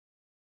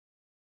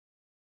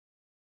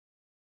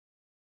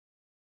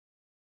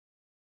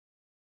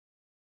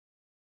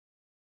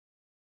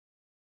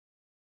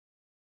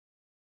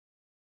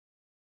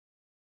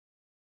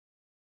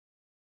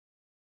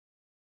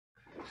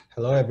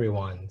Hello,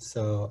 everyone.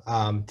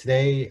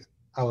 Today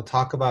I will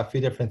talk about a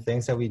few different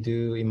things that we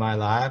do in my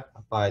lab,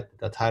 but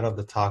the title of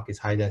the talk is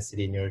High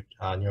Density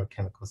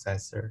Neurochemical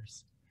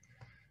Sensors.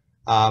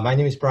 My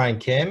name is Brian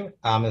Kim.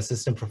 I'm an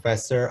assistant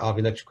professor of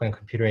electrical and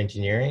computer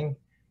engineering.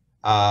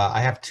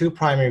 I have two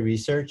primary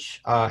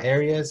research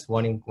areas.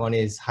 One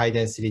is high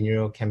density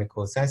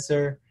neurochemical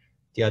sensor.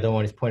 The other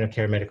one is point of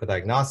care medical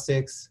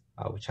diagnostics,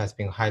 which has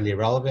been highly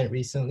relevant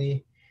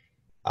recently.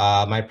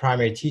 My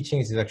primary teaching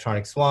is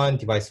Electronics 1,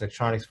 Device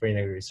Electronics for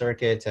Integrated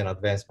Circuits, and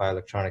Advanced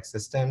Bioelectronic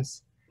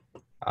Systems.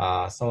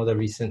 Some of the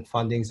recent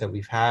fundings that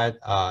we've had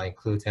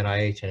includes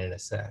NIH and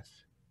NSF.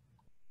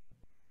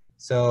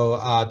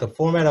 So the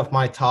format of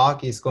my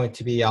talk is going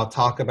to be, I'll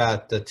talk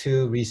about the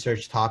two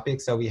research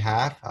topics that we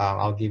have.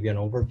 I'll give you an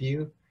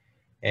overview,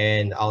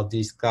 and I'll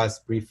discuss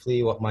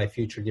briefly what my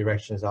future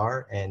directions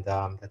are, and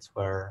that's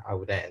where I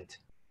would end.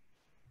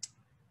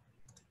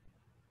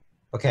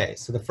 Okay,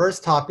 so the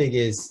first topic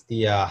is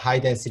the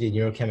high-density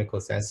neurochemical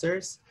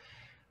sensors.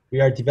 We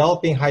are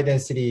developing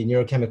high-density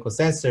neurochemical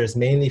sensors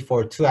mainly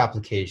for two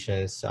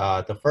applications.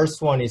 The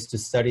first one is to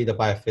study the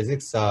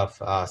biophysics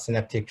of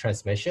synaptic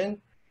transmission,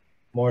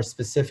 more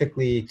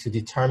specifically to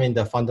determine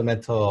the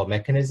fundamental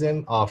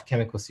mechanism of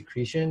chemical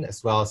secretion,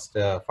 as well as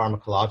the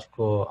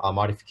pharmacological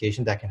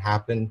modification that can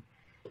happen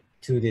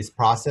to this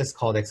process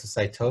called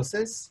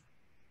exocytosis.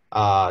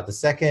 The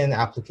second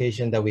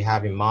application that we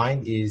have in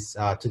mind is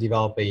to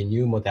develop a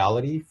new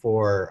modality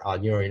for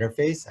neural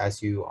interface,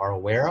 as you are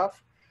aware of.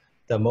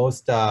 The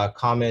most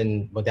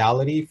common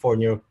modality for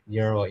neural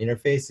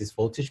interface is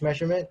voltage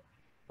measurement,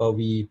 but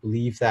we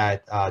believe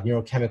that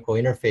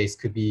neurochemical interface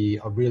could be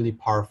a really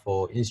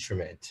powerful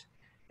instrument.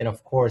 And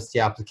of course, the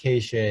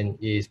application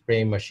is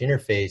brain-machine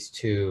interface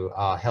to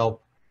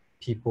help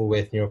people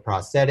with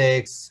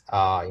neuroprosthetics,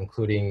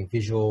 including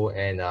visual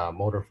and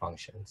motor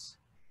functions.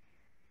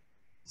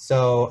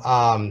 So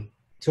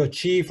to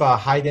achieve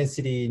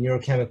high-density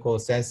neurochemical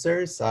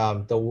sensors,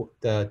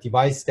 the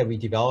device that we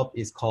developed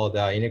is called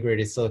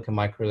Integrated Silicon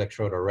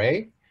Microelectrode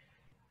Array.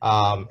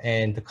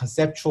 And the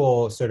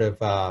conceptual sort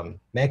of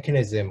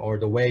mechanism or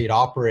the way it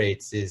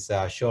operates is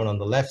shown on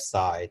the left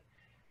side.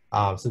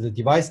 So the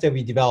device that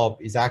we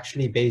developed is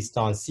actually based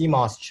on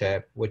CMOS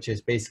chip, which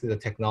is basically the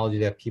technology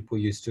that people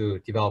use to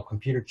develop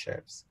computer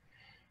chips.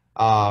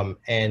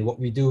 And what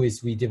we do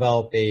is we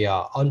develop a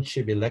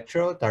on-chip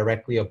electrode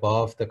directly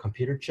above the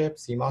computer chip,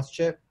 CMOS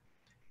chip,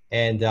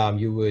 and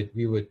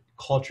we would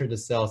culture the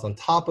cells on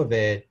top of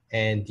it,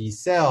 and these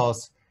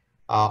cells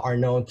are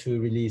known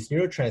to release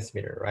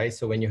neurotransmitter, right?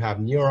 So when you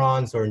have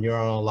neurons or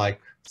neuronal-like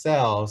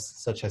cells,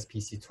 such as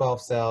PC12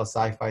 cells,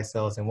 Sci-Fi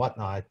cells, and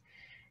whatnot,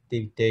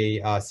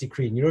 they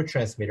secrete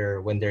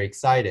neurotransmitter when they're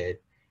excited.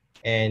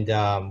 And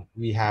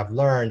we have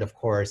learned, of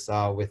course,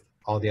 with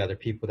all the other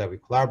people that we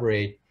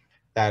collaborate,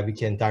 that we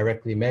can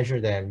directly measure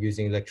them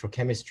using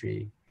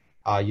electrochemistry,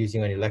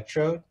 using an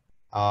electrode.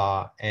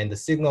 And the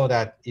signal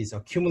that is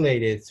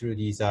accumulated through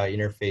these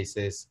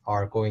interfaces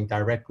are going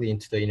directly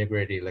into the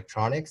integrated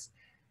electronics,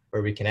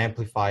 where we can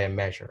amplify and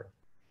measure.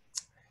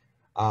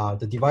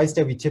 The device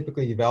that we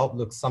typically develop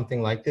looks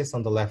something like this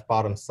on the left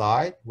bottom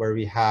side, where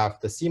we have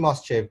the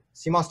CMOS chip.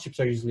 CMOS chips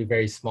are usually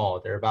very small.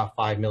 They're about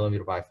 5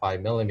 millimeter by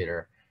 5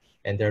 millimeter,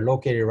 and they're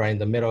located right in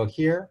the middle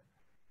here,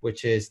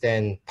 which is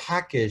then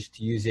packaged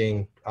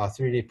using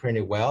 3D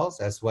printed wells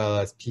as well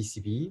as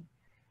PCB.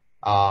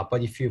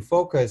 But if you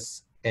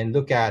focus and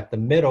look at the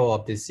middle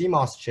of the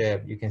CMOS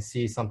chip, you can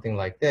see something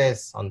like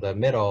this on the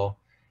middle.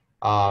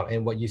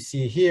 And what you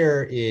see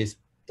here is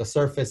the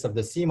surface of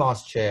the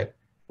CMOS chip,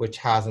 which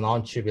has an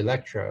on-chip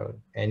electrode.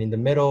 And in the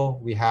middle,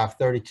 we have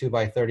 32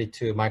 by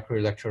 32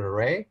 microelectrode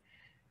array.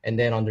 And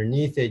then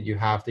underneath it, you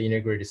have the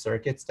integrated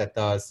circuits that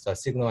does the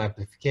signal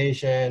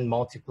amplification,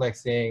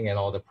 multiplexing, and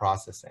all the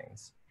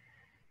processings.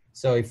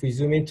 So if we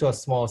zoom into a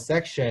small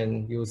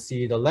section, you'll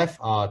see the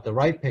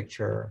right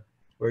picture,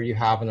 where you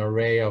have an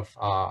array of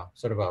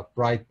sort of a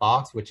bright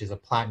box, which is a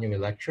platinum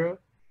electrode.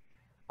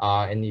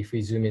 And if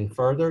we zoom in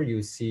further,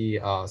 you see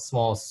a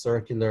small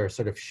circular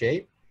sort of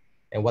shape.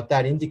 And what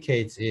that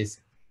indicates is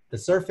the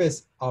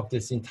surface of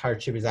this entire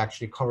chip is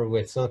actually covered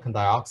with silicon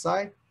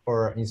dioxide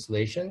for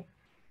insulation.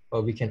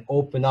 But we can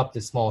open up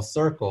this small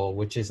circle,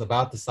 which is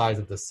about the size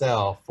of the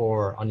cell,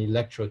 for an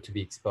electrode to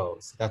be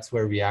exposed. That's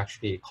where we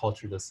actually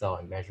culture the cell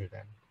and measure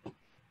them.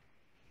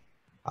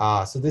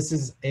 So this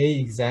is an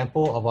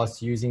example of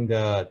us using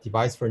the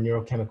device for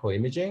neurochemical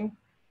imaging.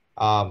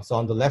 So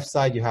on the left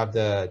side, you have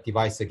the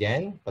device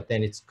again, but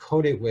then it's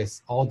coated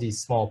with all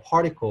these small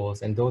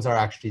particles, and those are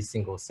actually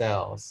single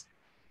cells.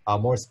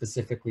 More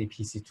specifically,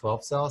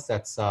 PC12 cells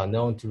that's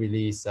known to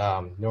release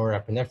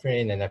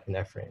norepinephrine and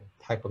epinephrine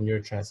type of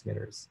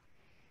neurotransmitters.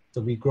 So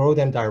we grow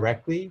them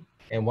directly,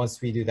 and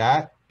once we do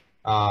that,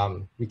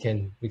 we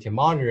can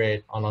monitor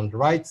it. And on the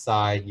right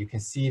side, you can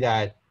see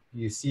that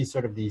you see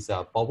sort of these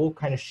bubble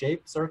kind of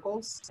shaped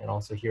circles, and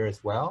also here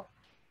as well.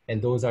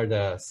 And those are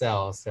the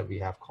cells that we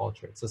have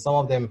cultured. So some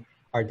of them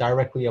are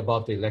directly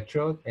above the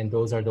electrode, and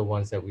those are the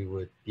ones that we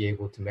would be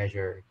able to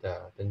measure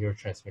the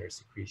neurotransmitter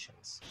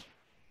secretions.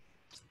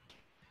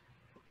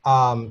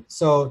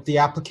 So the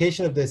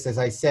application of this, as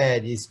I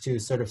said, is to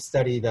sort of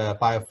study the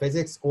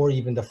biophysics or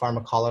even the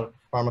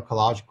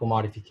pharmacological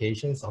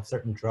modifications of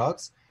certain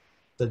drugs.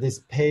 So this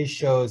page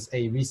shows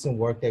a recent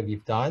work that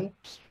we've done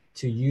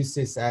to use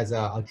this as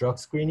a drug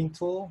screening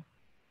tool.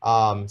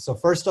 So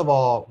first of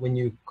all, when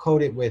you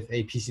coat it with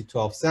a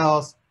PC12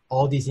 cells,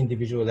 all these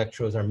individual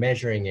electrodes are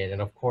measuring it.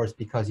 And of course,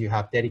 because you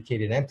have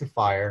dedicated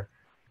amplifier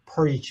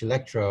per each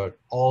electrode,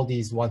 all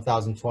these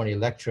 1020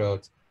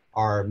 electrodes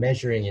are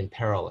measuring in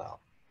parallel.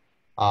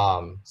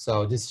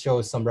 So this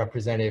shows some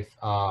representative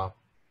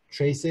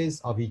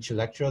traces of each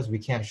electrodes. We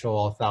can't show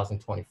all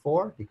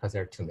 1024 because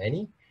there are too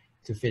many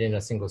to fit in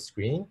a single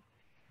screen.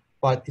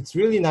 But it's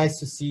really nice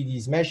to see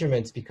these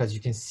measurements because you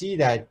can see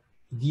that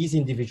these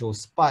individual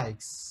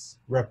spikes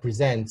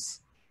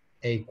represents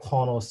a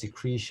quantal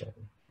secretion.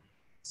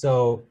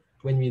 So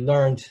when we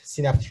learned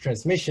synaptic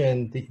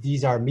transmission,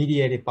 these are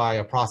mediated by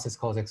a process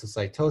called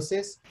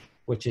exocytosis,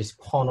 which is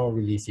quantal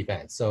release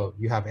events. So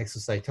you have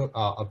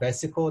a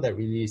vesicle that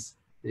releases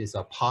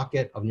a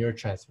pocket of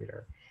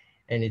neurotransmitter,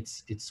 and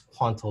it's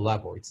quantal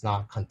level. It's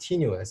not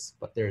continuous,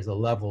 but there's a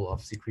level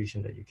of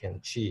secretion that you can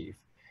achieve.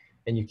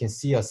 And you can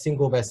see a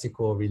single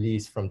vesicle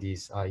release from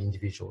these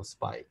individual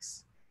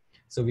spikes.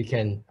 So we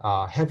can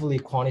heavily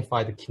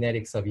quantify the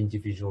kinetics of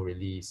individual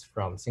release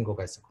from single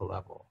vesicle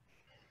level.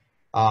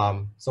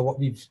 So what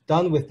we've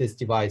done with this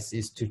device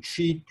is to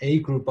treat a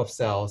group of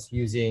cells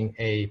using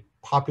a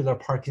popular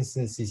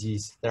Parkinson's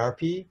disease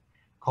therapy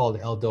called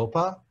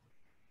L-DOPA.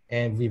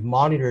 And we've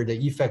monitored the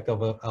effect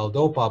of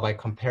L-DOPA by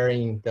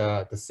comparing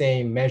the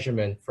same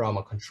measurement from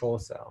a control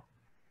cell.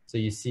 So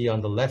you see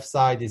on the left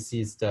side, this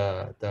is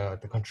the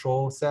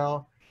control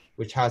cell,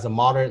 which has a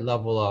moderate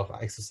level of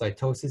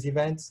exocytosis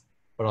events.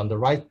 But on the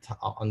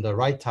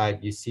right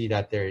type, you see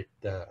that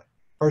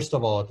first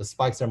of all, the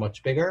spikes are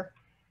much bigger.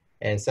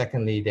 And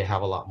secondly, they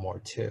have a lot more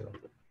too.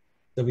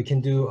 So we can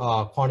do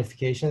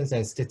quantifications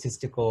and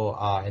statistical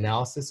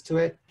analysis to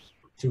it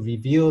to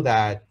reveal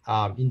that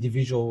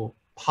individual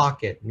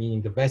pocket,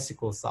 meaning the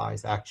vesicle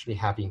size, actually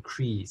have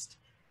increased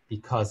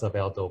because of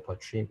L-DOPA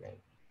treatment.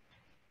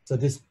 So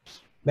this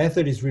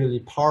method is really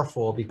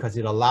powerful because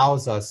it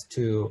allows us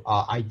to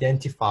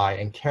identify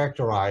and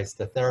characterize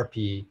the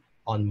therapy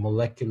on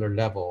molecular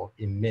level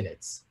in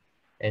minutes.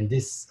 And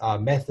this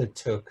method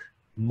took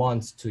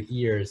months to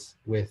years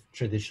with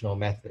traditional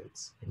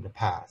methods in the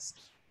past.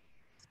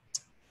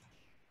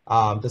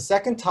 The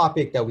second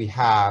topic that we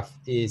have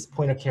is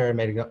point-of-care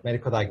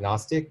medical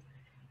diagnostic.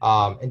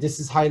 And this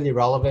is highly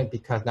relevant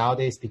because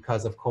nowadays,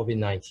 because of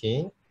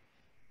COVID-19.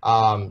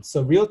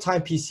 So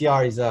real-time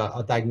PCR is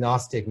a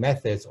diagnostic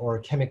method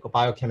or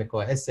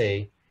biochemical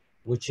assay,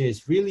 which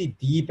is really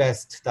the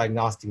best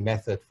diagnostic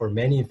method for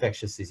many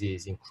infectious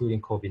diseases,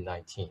 including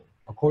COVID-19,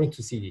 according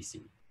to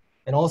CDC.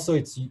 And also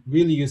it's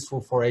really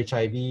useful for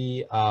HIV,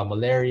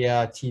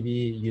 malaria,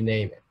 TB, you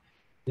name it.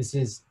 This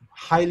is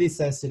highly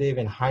sensitive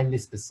and highly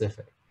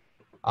specific.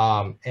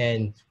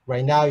 And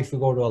right now, if you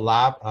go to a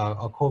lab,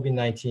 a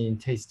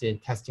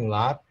COVID-19 testing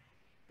lab,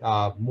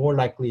 more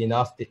likely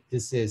enough,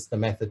 this is the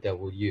method that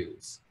we'll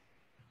use.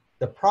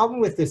 The problem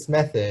with this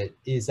method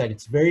is that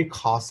it's very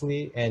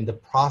costly and the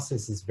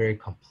process is very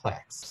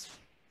complex.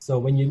 So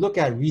when you look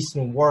at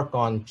recent work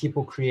on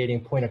people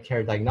creating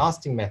point-of-care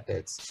diagnostic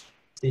methods,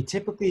 they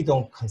typically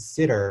don't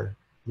consider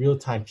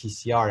real-time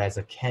PCR as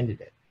a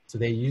candidate. So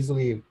they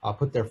usually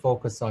put their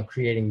focus on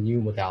creating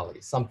new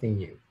modalities, something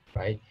new,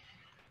 right?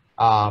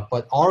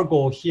 But our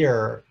goal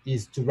here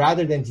is to,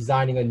 rather than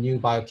designing a new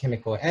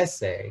biochemical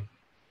assay,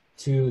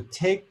 to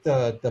take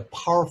the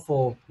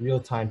powerful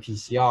real-time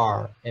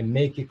PCR and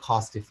make it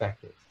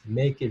cost-effective,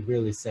 make it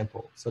really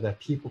simple so that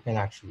people can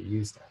actually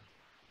use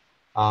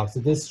them.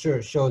 So this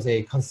shows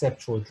a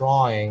conceptual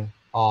drawing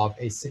of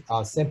a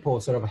simple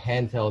sort of a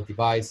handheld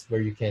device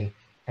where you can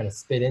kind of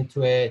spit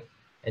into it,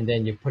 and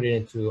then you put it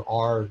into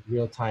our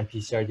real-time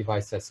PCR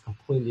device that's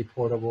completely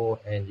portable,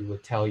 and it will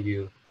tell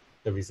you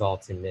the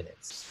results in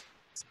minutes.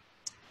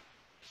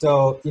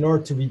 So in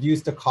order to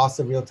reduce the cost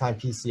of real-time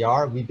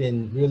PCR, we've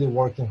been really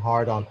working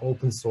hard on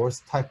open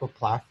source type of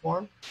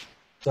platform.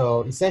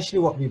 So essentially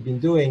what we've been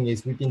doing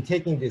is we've been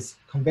taking this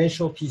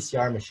conventional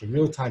PCR machine,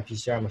 real-time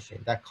PCR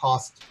machine that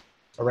costs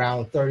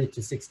around $30,000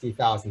 to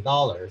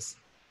 $60,000,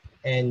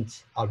 and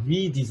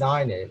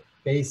redesign it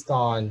based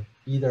on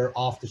either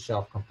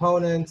off-the-shelf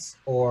components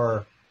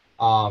or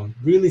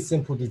really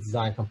simple to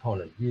design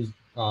component. Use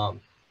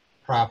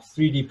perhaps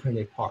 3D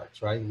printed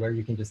parts, right? Where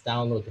you can just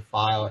download the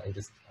file and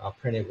just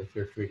print it with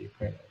your 3D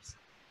printers.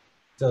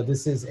 So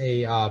this is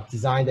a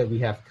design that we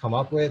have come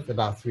up with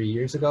about 3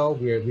 years ago.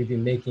 We've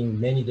been making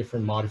many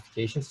different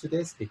modifications to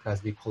this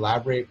because we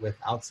collaborate with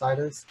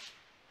outsiders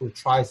who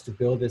tries to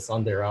build this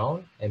on their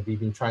own. And we've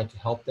been trying to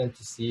help them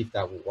to see if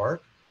that will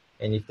work.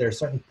 And if there are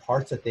certain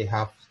parts that they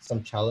have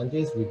some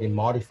challenges, we've been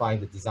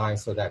modifying the design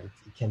so that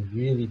it can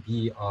really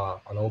be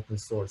an open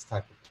source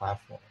type of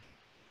platform.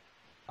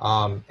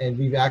 And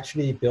we've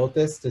actually built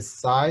this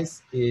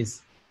size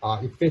is,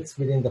 it fits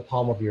within the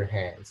palm of your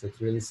hand. So it's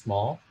really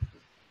small.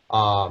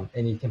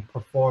 and it can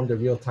perform the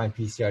real-time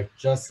PCR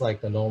just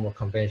like the normal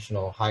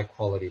conventional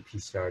high-quality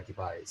PCR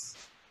device.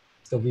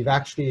 So we've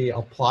actually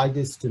applied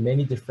this to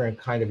many different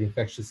kind of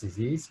infectious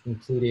disease,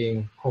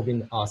 including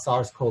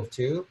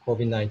SARS-CoV-2,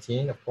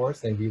 COVID-19, of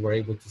course, and we were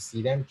able to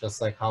see them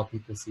just like how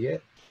people see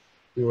it.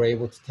 We were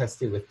able to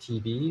test it with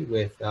TB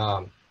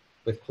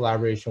with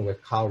collaboration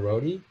with Kyle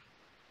Rohde.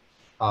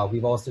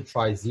 We've also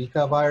tried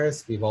Zika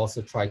virus. We've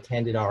also tried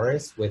Candida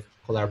auris with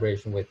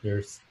collaboration with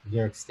New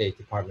York State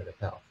Department of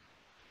Health.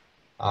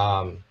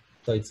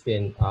 So it's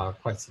been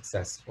quite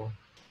successful.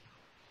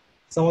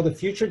 Some of the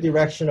future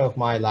direction of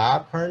my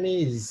lab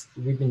currently is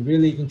we've been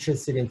really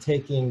interested in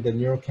taking the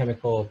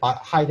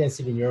high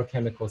density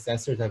neurochemical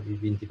sensors that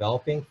we've been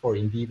developing for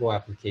in vivo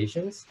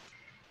applications.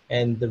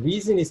 And the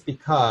reason is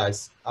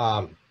because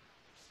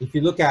if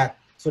you look at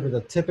sort of the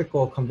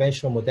typical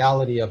conventional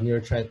modality of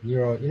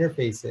neural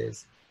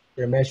interfaces,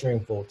 they're measuring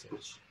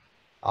voltage.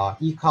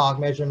 ECOG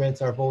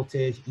measurements are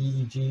voltage,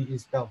 EEG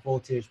is about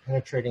voltage,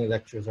 penetrating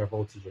electrodes are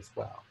voltage as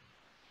well.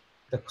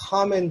 The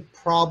common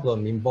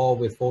problem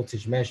involved with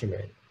voltage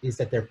measurement is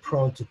that they're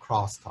prone to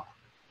crosstalk.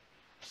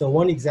 So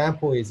one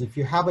example is if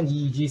you have an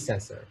EEG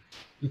sensor,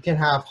 you can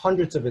have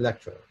hundreds of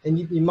electrodes, and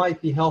it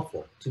might be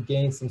helpful to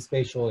gain some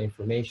spatial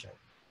information.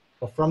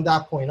 But from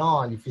that point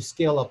on, if you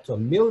scale up to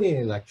 1 million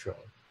electrodes,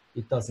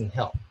 it doesn't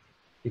help,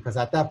 because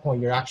at that point,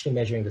 you're actually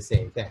measuring the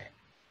same thing.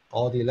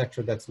 All the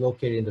electrode that's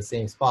located in the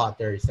same spot,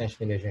 they're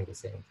essentially measuring the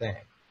same thing.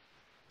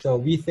 So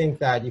we think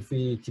that if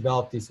we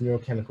develop this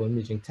neurochemical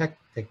imaging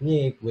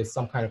technique with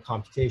some kind of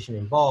computation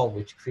involved,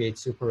 which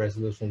creates super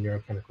resolution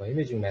neurochemical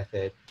imaging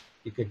method,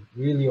 you could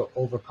really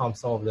overcome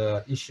some of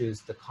the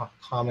issues the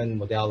common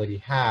modality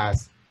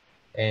has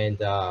and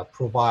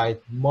provide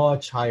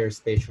much higher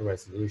spatial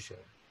resolution,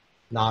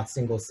 not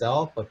single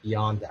cell, but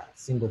beyond that,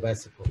 single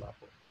vesicle level.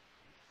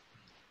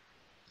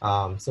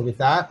 So with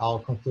that, I'll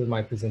conclude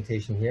my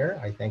presentation here.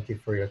 I thank you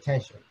for your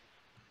attention.